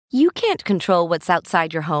You can't control what's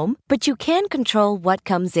outside your home, but you can control what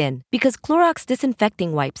comes in. Because Clorox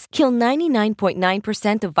disinfecting wipes kill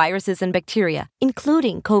 99.9% of viruses and bacteria,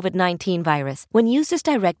 including COVID-19 virus, when used as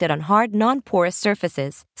directed on hard, non-porous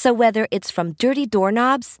surfaces. So whether it's from dirty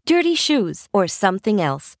doorknobs, dirty shoes, or something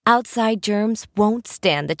else, outside germs won't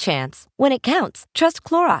stand a chance. When it counts, trust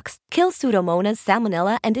Clorox. Kill Pseudomonas,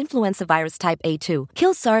 Salmonella, and influenza virus type A2.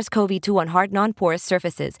 Kill SARS-CoV-2 on hard, non-porous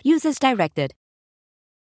surfaces. Use as directed.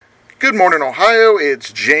 Good morning, Ohio.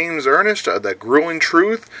 It's James Ernest of the Grueling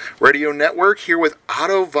Truth Radio Network here with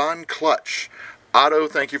Otto von Clutch. Otto,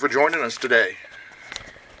 thank you for joining us today.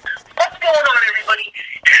 What's going on, everybody?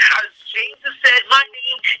 As James has said, my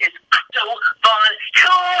name is Otto von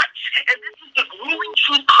Clutch, and this is the Grueling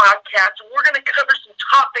Truth Podcast. We're going to cover some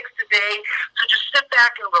topics today, so just sit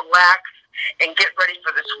back and relax and get ready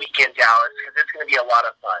for this weekend, Dallas, because it's going to be a lot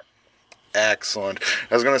of fun. Excellent.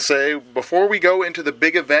 I was going to say, before we go into the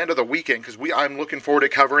big event of the weekend, because I'm looking forward to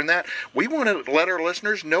covering that, we want to let our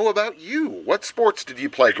listeners know about you. What sports did you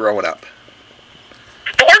play growing up?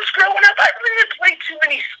 Sports growing up? I really didn't play too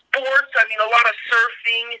many sports. I mean, a lot of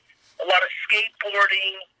surfing, a lot of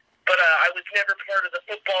skateboarding, but I was never part of the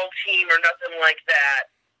football team or nothing like that.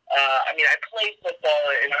 I mean, I played football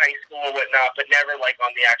in high school or whatnot, but never, like,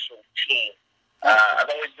 on the actual team. I've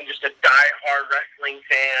always been just a die-hard wrestling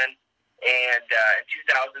fan. And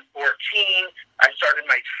in 2014, I started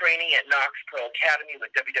my training at Knox Pro Academy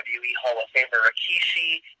with WWE Hall of Famer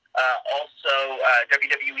Rikishi, also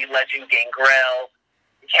WWE legend Gangrel,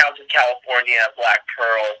 Count of California, Black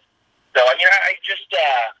Pearl. So, I mean, I just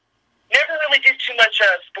never really did too much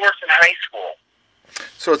sports in high school.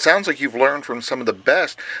 So it sounds like you've learned from some of the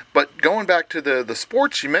best. But going back to the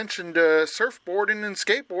sports, you mentioned surfboarding and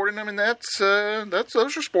skateboarding. I mean, those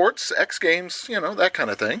are sports, X Games, that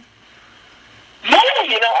kind of thing.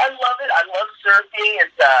 Yeah, I love it. I love surfing.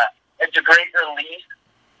 It's a great release.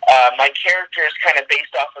 My character is kind of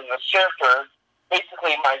based off of the surfer,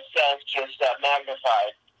 basically myself just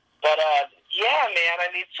magnified. But, yeah, man, I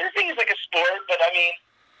mean, surfing is like a sport, but, I mean,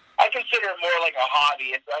 I consider it more like a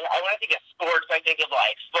hobby. When I think of sports, I think of,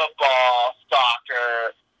 like, football,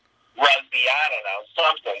 soccer, rugby, I don't know,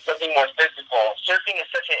 something more physical. Surfing is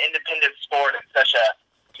such an independent sport. It's such a,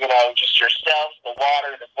 just yourself, the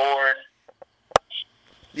water, the board.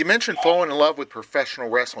 You mentioned falling in love with professional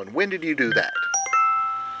wrestling. When did you do that?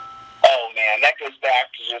 Oh, man, that goes back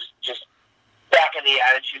to just back in the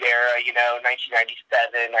Attitude Era,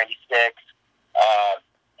 1997, 96.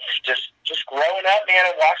 Just growing up, man,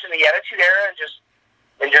 and watching the Attitude Era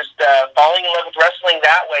and just falling in love with wrestling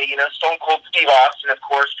that way. Stone Cold Steve Austin, of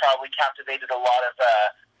course, probably captivated a lot of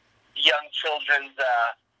young children's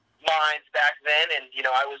minds back then. And,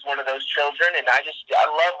 I was one of those children, and I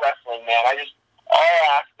love wrestling, man.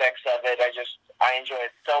 All aspects of it, I enjoy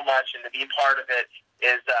it so much, and to be a part of it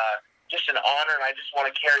is just an honor, and I just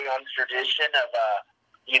want to carry on the tradition of,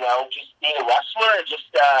 just being a wrestler, and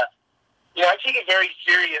I take it very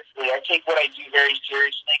seriously. I take what I do very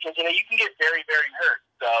seriously, because, you can get very, very hurt.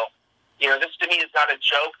 So, this to me is not a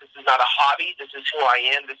joke. This is not a hobby. This is who I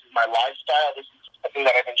am. This is my lifestyle. This is something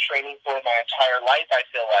that I've been training for my entire life, I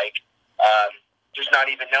feel like. Just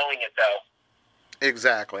not even knowing it, though.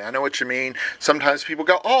 Exactly. I know what you mean. Sometimes people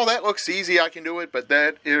go, oh, that looks easy, I can do it, but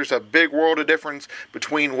there's a big world of difference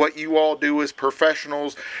between what you all do as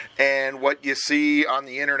professionals and what you see on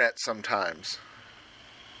the internet sometimes.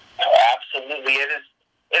 Oh, absolutely. It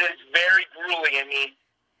is very grueling. I mean,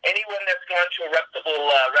 anyone that's gone to a reputable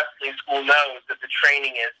wrestling school knows that the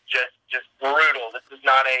training is just brutal. This is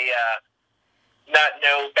not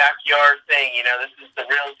no backyard thing. This is the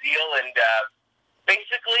real deal, and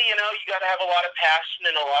basically, you got to have a lot of passion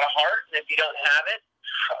and a lot of heart, and if you don't have it,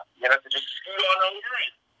 you have to just scoot on over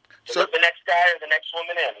and let the next guy or the next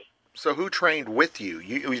woman in. So who trained with you?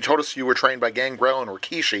 You told us you were trained by Gangrel and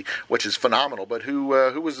Rikishi, which is phenomenal, but who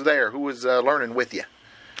was there? Who was learning with you?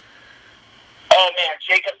 Oh, man,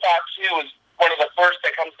 Jacob Fatu was one of the first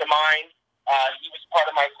that comes to mind. He was part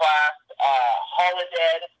of my class.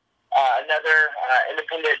 Holiday, another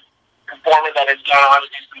independent performer that has gone on to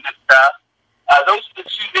do some good stuff. Those are the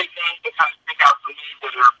two big names that kind of stick out for me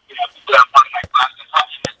that are, people that are part of my class. I'm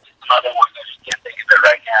probably missing some other ones. I just can't think of it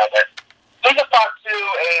right now. But Jacob Fatu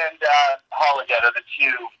and Holiday are the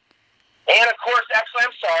two. And, of course, actually,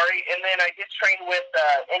 I'm sorry. And then I did train with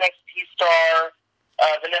NXT star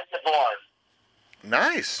Vanessa Bourne.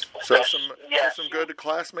 Nice. So some good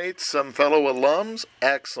classmates, some fellow alums.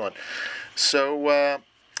 Excellent. So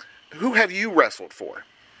who have you wrestled for?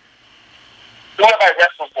 Who have I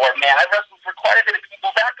wrestled for? Man, I wrestled for quite a bit of people.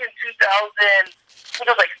 Back in 2000, I think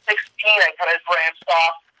it was like 16, I kind of branched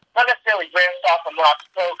off not necessarily branched off from Rock's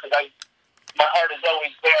Pro because my heart is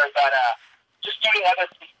always there, but just doing other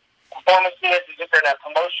performances and different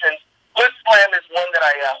promotions. Hood Slam is one that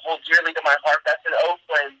I hold dearly to my heart. That's in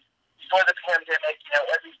Oakland. Before the pandemic,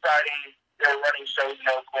 every Friday they were running shows in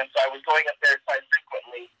Oakland, so I was going up there quite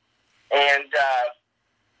frequently. And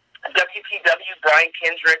WPW, Brian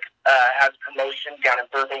Kendrick, has a promotion down in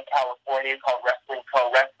Burbank, California called Wrestling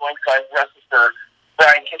Pro Wrestling. So I've wrestled for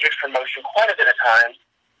Brian Kendrick's promotion quite a bit of times.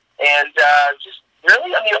 And just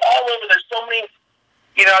really, all over. There's so many,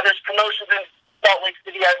 there's promotions in Salt Lake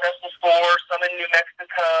City I've wrestled for, some in New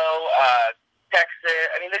Mexico, Texas.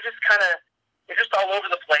 They're just they're just all over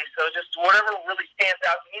the place. So just whatever really stands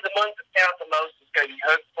out to me, the one that stands out the most is going to be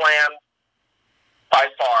Hood Slam. By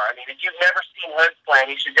far. If you've never seen Hood Slam,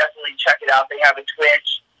 you should definitely check it out. They have a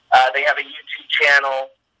Twitch. They have a YouTube channel.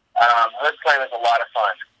 Hood Slam is a lot of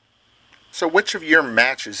fun. So which of your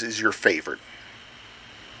matches is your favorite?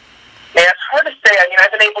 Man, it's hard to say.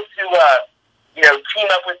 I've been able to, team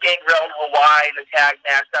up with Gangrel in Hawaii in the tag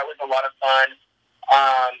match. That was a lot of fun.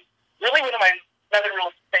 Really one of my other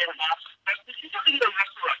real favorite matches. This is something that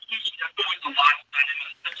wrestler Rikishi, that's always a lot of fun.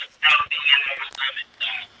 It's such a proud thing every time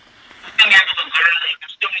it's being able to learn,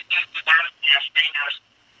 there's so many things to learn from your trainers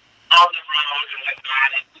on the road and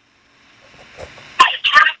whatnot. I'm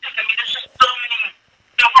trying to think, there's just so many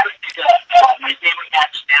my favorite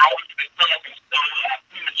match now, which I feel like I'm so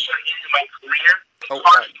premature into my career. It's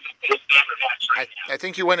hard to pick a favorite match right now. I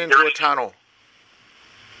think you went into a tunnel.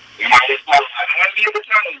 I don't want to be in the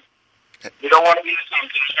tunnel. You don't want to be in the tunnel.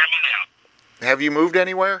 Can you hear me now? Have you moved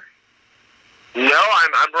anywhere? No,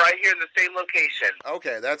 I'm right here in the same location.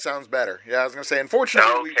 Okay, that sounds better. Yeah, I was going to say,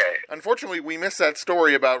 unfortunately, we missed that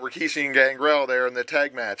story about Rikishi and Gangrel there in the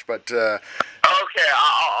tag match, but... Okay,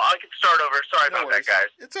 I can start over. Sorry about that, guys.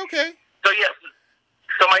 It's okay. So, yes,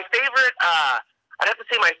 my favorite, I'd have to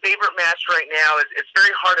say my favorite match right now is, it's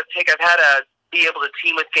very hard to pick. I've had to be able to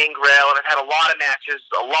team with Gangrel, and I've had a lot of matches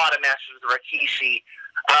with Rikishi.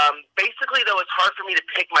 Basically, though, it's hard for me to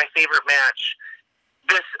pick my favorite match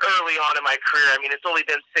this early on in my career. It's only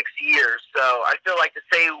been 6 years, so I feel like to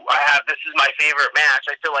say this is my favorite match,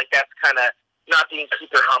 I feel like that's kind of not being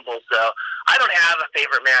super humble. So I don't have a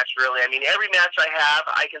favorite match, really. Every match I have,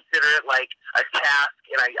 I consider it like a task,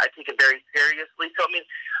 and I take it very seriously. So,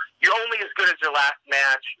 you're only as good as your last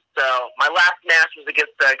match. So my last match was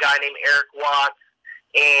against a guy named Eric Watts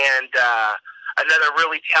and another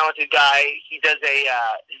really talented guy. He does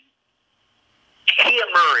Kia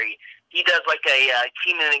Murray. He does like a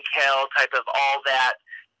Keenan and Kel type of all that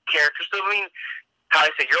character. So, how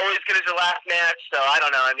I say, you're always good as your last match. So, I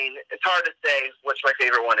don't know. It's hard to say which my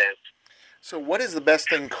favorite one is. So, what is the best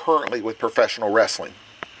thing currently with professional wrestling?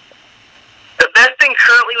 The best thing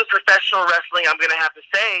currently with professional wrestling, I'm going to have to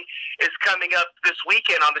say, is coming up this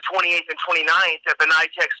weekend on the 28th and 29th at the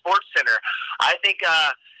NYTEX Sports Center. I think,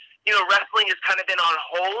 wrestling has kind of been on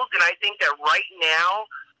hold, and I think that right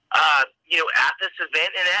now, at this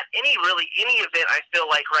event and at any event, I feel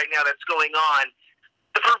like right now that's going on,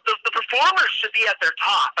 the performers should be at their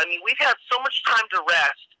top. We've had so much time to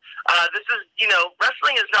rest. This is,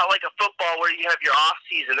 wrestling is not like a football where you have your off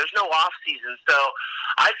season. There's no off season. So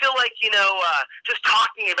I feel like, just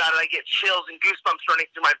talking about it, I get chills and goosebumps running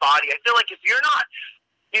through my body. I feel like if you're not,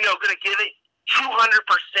 going to give it 200%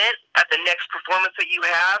 at the next performance that you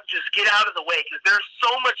have, just get out of the way, because there's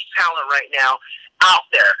so much talent right now out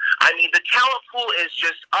there. The talent pool is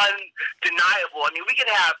just undeniable. We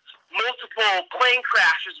can have multiple plane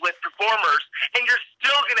crashes with performers, and you're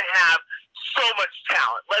still going to have so much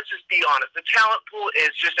talent. Let's just be honest. The talent pool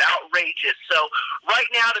is just outrageous. So right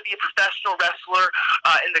now, to be a professional wrestler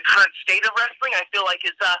in the current state of wrestling, I feel like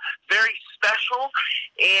is very special.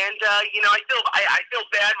 And I feel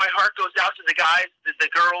bad. My heart goes out to the guys,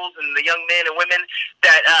 the girls, and the young men and women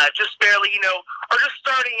that just barely, are just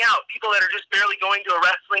starting out. People that are just barely going to a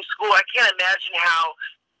wrestling school. I can't imagine how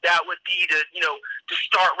that would be to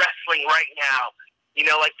start wrestling right now.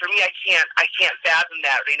 For me, I can't fathom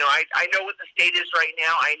that. I know what the state is right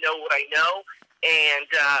now. I know what I know, and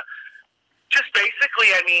just basically,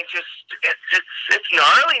 it's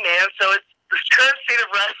gnarly, man. So the current state of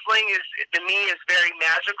wrestling to me is very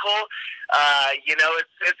magical.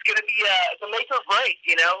 It's going to be a make or break.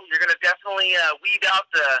 You're going to definitely weed out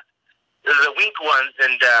the weak ones,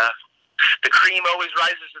 and the cream always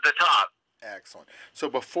rises to the top. Excellent. So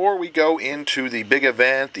before we go into the big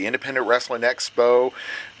event, the Independent Wrestling Expo,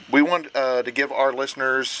 we want to give our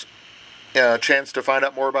listeners a chance to find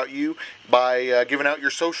out more about you by giving out your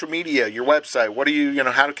social media, your website. What do you,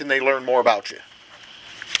 how can they learn more about you?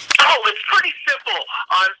 Oh, it's pretty simple.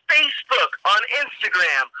 On Facebook, on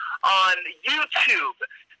Instagram, on YouTube.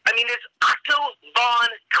 I mean, it's Otto Von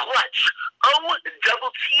Clutch. OTTOVON.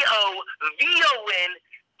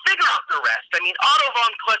 Figure out the rest. I mean, Otto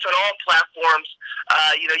Von Clutch on all platforms.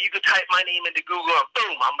 You could type my name into Google and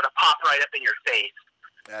boom, I'm going to pop right up in your face.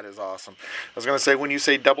 That is awesome. I was going to say, when you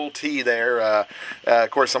say double T there,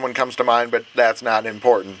 of course someone comes to mind, but that's not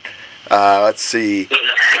important. Let's see.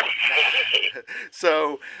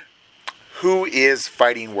 So, who is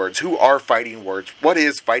Fighting Words? Who are Fighting Words? What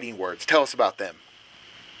is Fighting Words? Tell us about them.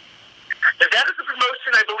 That is a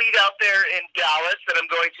promotion, I believe, out there in Dallas that I'm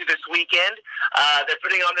going to this weekend. They're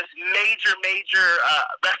putting on this major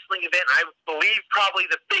wrestling event. I believe probably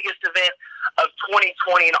the biggest event of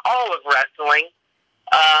 2020 in all of wrestling.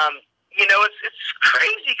 It's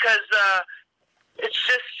crazy because it's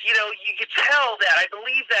just, you can tell that. I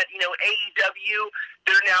believe that, AEW,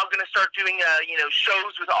 they're now going to start doing,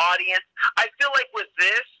 shows with audience. I feel like with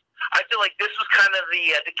this was kind of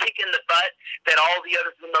the kick in the butt that all the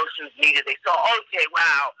other promotions needed. They saw, okay,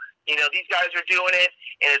 wow, these guys are doing it,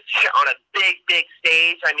 and it's on a big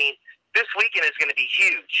stage. I mean, this weekend is going to be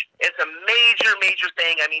huge. It's a major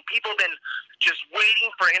thing. I mean, people have been just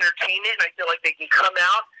waiting for entertainment, and I feel like they can come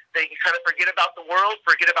out, they can kind of forget about the world,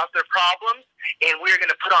 forget about their problems, and we're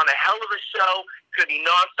going to put on a hell of a show. It's going to be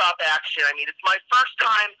nonstop action. I mean, it's my first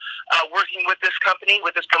time working with this company,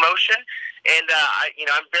 with this promotion, and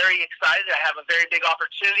I'm very excited. I have a very big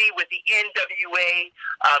opportunity with the NWA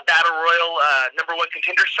Battle Royal number one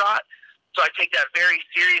contender shot, so I take that very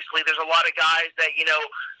seriously. There's a lot of guys that,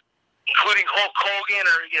 including Hulk Hogan,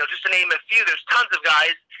 or, just to name a few, there's tons of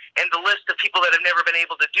guys, and the list of people that have never been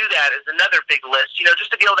able to do that is another big list.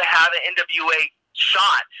 Just to be able to have an NWA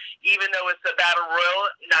shot, even though it's a battle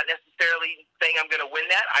royal, not necessarily saying I'm going to win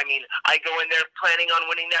that. I mean, I go in there planning on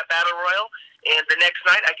winning that battle royal, and the next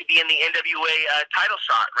night I could be in the NWA title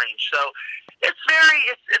shot range. So it's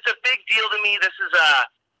a big deal to me. This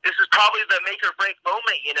is probably the make or break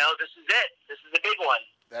moment. This is it. This is the big one.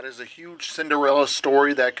 That is a huge Cinderella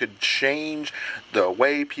story that could change the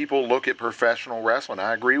way people look at professional wrestling.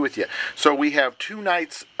 I agree with you. So we have 2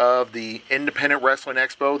 nights of the Independent Wrestling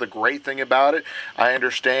Expo. The great thing about it, I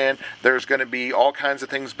understand there's going to be all kinds of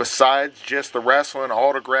things besides just the wrestling,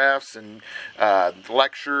 autographs and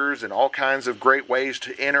lectures and all kinds of great ways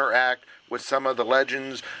to interact with some of the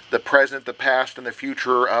legends, the present, the past, and the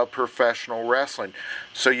future of professional wrestling.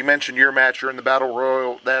 So you mentioned your match. You're in the Battle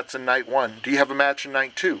Royal. That's in night 1. Do you have a match in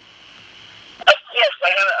night 2? Yes,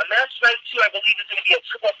 I have a match night 2. I believe it's going to be a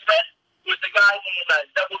triple threat with a guy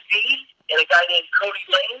named Double D and a guy named Cody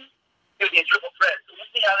Lane. It's going to be a triple threat. So we'll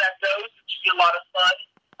see how that goes. It should be a lot of fun.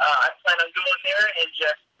 I plan on going there and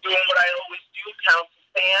just doing what I always do, pound some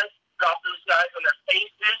fans, drop those guys on their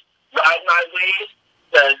faces, ride my waves,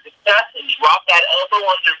 the success, and drop that elbow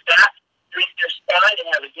on their back, drink their spine,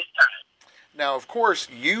 and have a good time. Now, of course,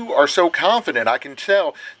 you are so confident. I can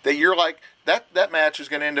tell that you're like, that match is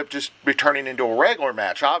going to end up just turning into a regular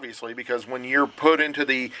match, obviously, because when you're put into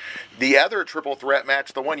the other triple threat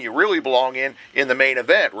match, the one you really belong in the main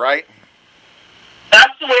event, right?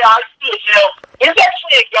 That's the way I see it. There's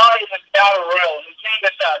actually a guy in this battle royal. His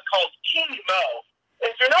name is called King Mo.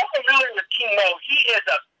 If you're not familiar with King Mo, he is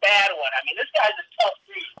a bad one. I mean, this guy's a tough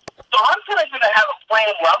dude. So I'm kind of going to have a plan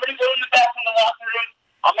where I'm going to go in the back in the locker room.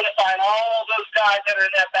 I'm going to find all those guys that are in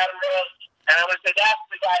that battle royal, and I'm going to say, that's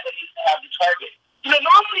the guy that needs to have the target.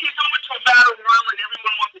 Normally you go into a battle royal and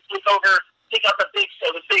everyone wants to take out the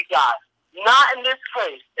big guy. Not in this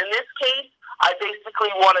case. In this case, I basically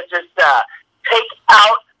want to just take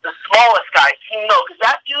out the smallest guy, King Mo, because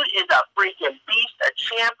that dude is a freaking beast, a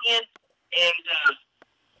champion, and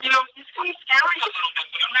it's kind of scary a little bit,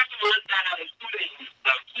 but I'm not going to let that intimidate me. So,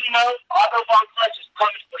 Kimo, Otto Von Clutch is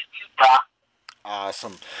coming for you, Brock.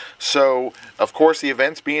 Awesome. So, of course, the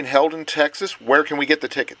event's being held in Texas. Where can we get the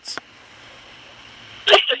tickets?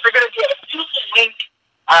 Tickets are going to be at a beautiful link.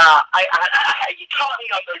 You caught me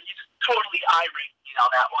on you just totally irate me on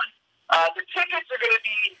that one. The tickets are going to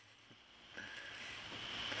be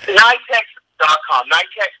NYTEX.com,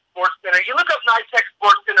 NYTEX Sports Center. You look up NYTEX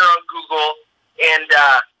Sports Center on Google, and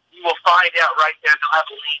you will find out right there. They'll have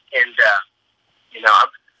a link, and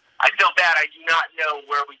I feel bad. I do not know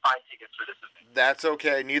where we find tickets for this event. That's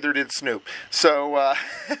okay. Neither did Snoop. So,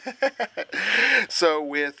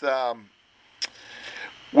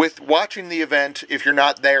 with watching the event, if you're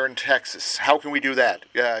not there in Texas, how can we do that?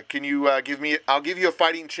 Can you give me? I'll give you a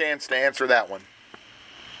fighting chance to answer that one.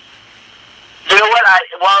 You know what?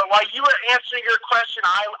 While you were answering your question,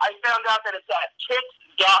 I found out that it's at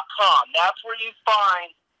Tix.com. That's where you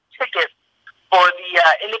find tickets for the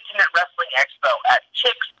Independent Wrestling Expo at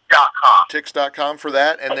Tix.com. Tix.com for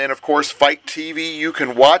that. And then, of course, Fight TV. You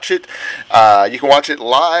can watch it. You can watch it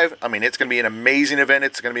live. I mean, it's going to be an amazing event.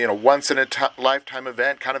 It's going to be a once-in-a-lifetime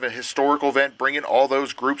event, kind of a historical event, bringing all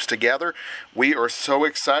those groups together. We are so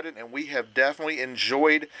excited, and we have definitely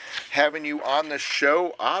enjoyed having you on the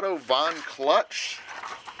show, Otto von Clutch.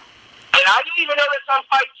 And I didn't even know that's on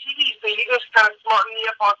Fight TV, so you just kind of smartened me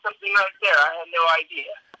up on something right there. I had no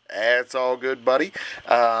idea. That's all good, buddy.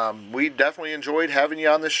 We definitely enjoyed having you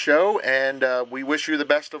on the show, and we wish you the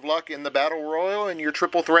best of luck in the Battle Royal and your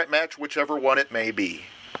triple threat match, whichever one it may be.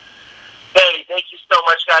 Hey, thank you so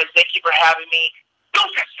much, guys. Thank you for having me.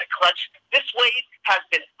 Don't touch the clutch. This wave has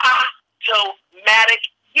been automatic.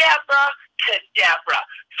 Yabra cadabra.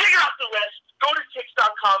 Figure out the rest. Go to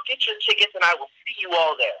Tix.com, get your tickets, and I will see you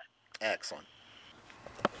all there. Excellent.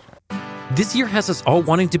 This year has us all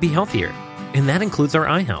wanting to be healthier, and that includes our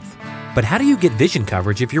eye health. But how do you get vision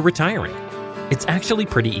coverage if you're retiring? It's actually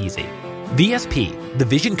pretty easy. VSP, the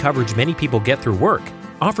vision coverage many people get through work,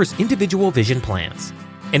 offers individual vision plans.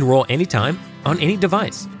 Enroll anytime, on any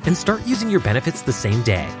device, and start using your benefits the same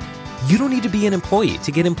day. You don't need to be an employee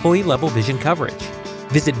to get employee-level vision coverage.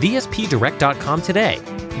 Visit VSPDirect.com today.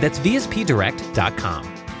 That's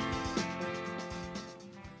VSPDirect.com.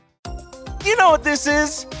 You know what this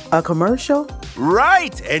is? A commercial?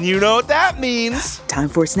 Right, and you know what that means. Time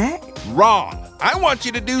for a snack? Wrong. I want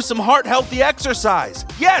you to do some heart-healthy exercise.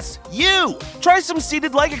 Yes, you! Try some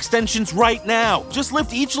seated leg extensions right now. Just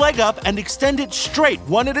lift each leg up and extend it straight,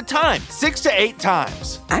 one at a time, 6 to 8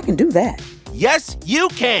 times. I can do that. Yes, you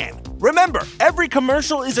can. Remember, every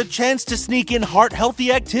commercial is a chance to sneak in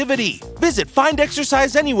heart-healthy activity. Visit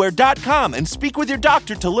FindExerciseAnywhere.com and speak with your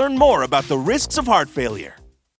doctor to learn more about the risks of heart failure.